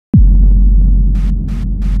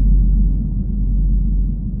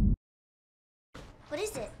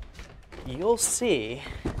You'll see.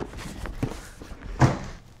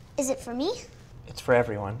 Is it for me? It's for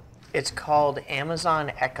everyone. It's called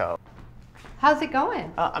Amazon Echo. How's it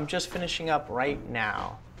going? I'm just finishing up right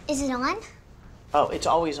now. Is it on? Oh, it's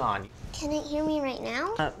always on. Can it hear me right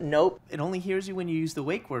now? Nope. It only hears you when you use the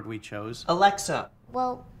wake word we chose. Alexa.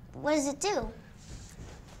 Well, what does it do?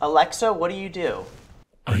 Alexa, what do you do?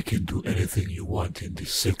 I can do anything you want in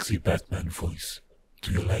this sexy Batman voice.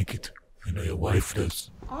 Do you like it? I know your wife does.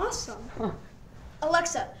 Awesome.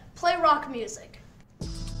 Alexa, play rock music.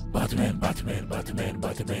 Batman, Batman, Batman,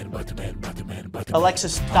 Batman, Batman, Batman, Batman. Alexa,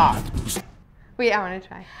 stop. Wait, I want to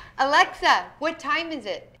try. Alexa, what time is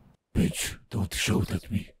it? Bitch, don't shout at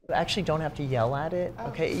me. You actually don't have to yell at it,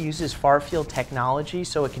 okay? It uses far-field technology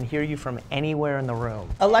so it can hear you from anywhere in the room.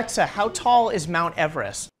 Alexa, how tall is Mount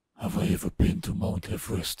Everest? Have I ever been to Mount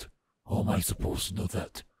Everest? How am I supposed to know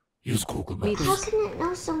that? Use Google Maps. How can it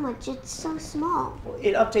know so much? It's so small.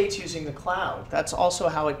 It updates using the cloud. That's also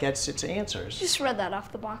how it gets its answers. Just read that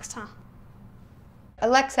off the box, huh?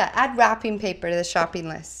 Alexa, add wrapping paper to the shopping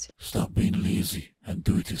list. Stop being lazy and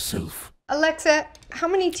do it yourself. Alexa, how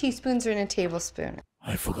many teaspoons are in a tablespoon?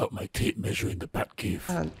 I forgot my tape measure in the Bat Cave.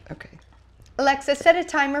 Okay. Alexa, set a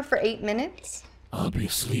timer for 8 minutes. I'll be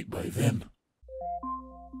asleep by then.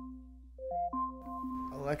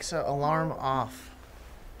 Alexa, alarm off.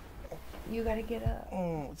 You gotta get up.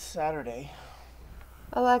 It's Saturday.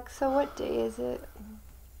 Alexa, what day is it?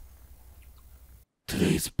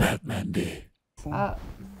 Today's Batman Day. I'm up.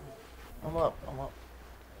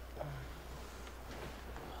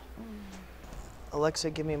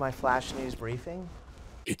 Alexa, give me my flash news briefing.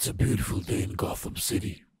 It's a beautiful day in Gotham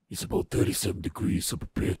City. It's about 37 degrees, so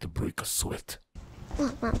prepare to break a sweat.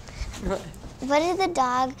 Mom, what did the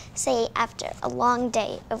dog say after a long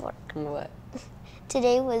day of work? What?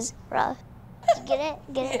 Today was rough. Get it?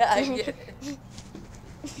 Get it? Yeah, I get it.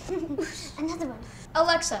 Another one.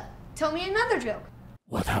 Alexa, tell me another joke.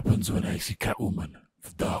 What happens when I see Catwoman?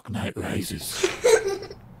 The Dark Knight Rises.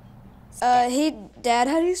 Hey, Dad,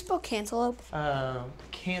 how do you spell cantaloupe?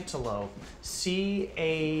 Cantaloupe.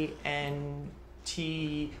 C-A-N-T...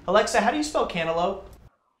 Alexa, how do you spell cantaloupe?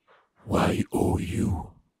 Youarestupiid.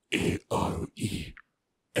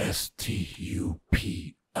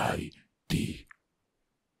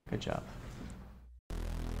 Good job.